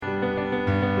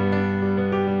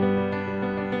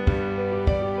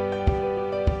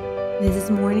This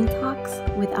is Morning Talks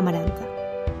with Amaranta.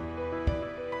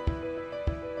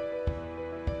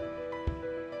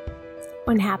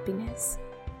 On happiness.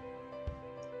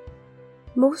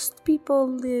 Most people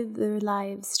live their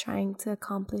lives trying to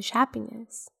accomplish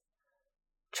happiness,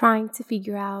 trying to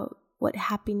figure out what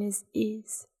happiness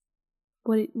is,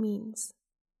 what it means.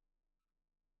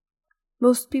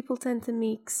 Most people tend to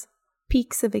mix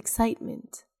peaks of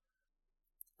excitement,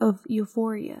 of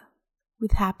euphoria,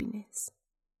 with happiness.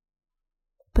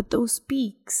 But those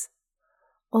peaks,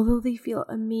 although they feel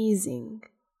amazing,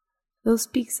 those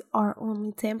peaks are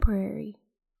only temporary.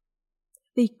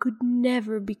 They could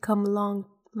never become a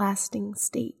long-lasting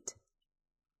state.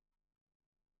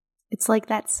 It's like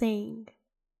that saying,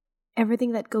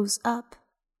 everything that goes up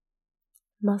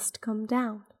must come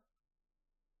down.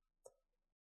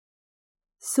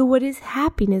 So what is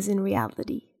happiness in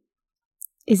reality?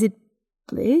 Is it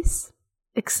bliss,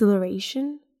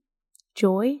 exhilaration,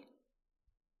 joy?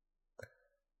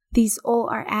 These all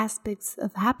are aspects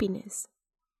of happiness,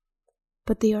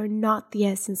 but they are not the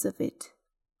essence of it.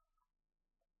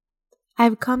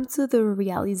 I've come to the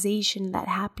realization that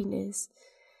happiness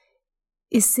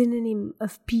is synonym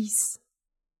of peace,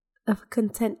 of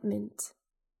contentment,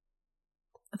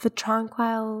 of a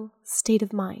tranquil state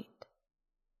of mind.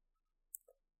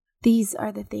 These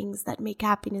are the things that make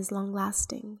happiness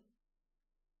long-lasting,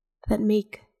 that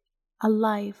make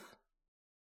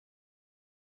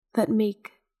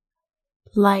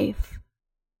life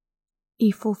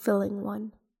a fulfilling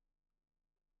one.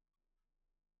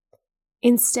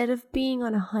 Instead of being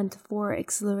on a hunt for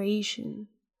exhilaration,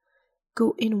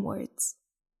 go inwards,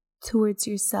 towards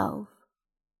yourself,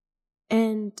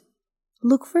 and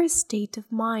look for a state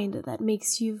of mind that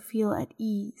makes you feel at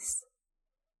ease,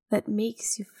 that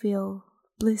makes you feel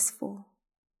blissful.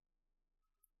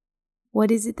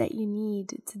 What is it that you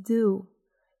need to do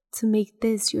to make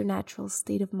this your natural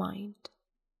state of mind?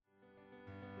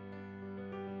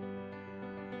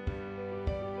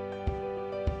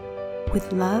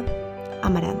 With love,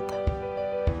 Amaranta.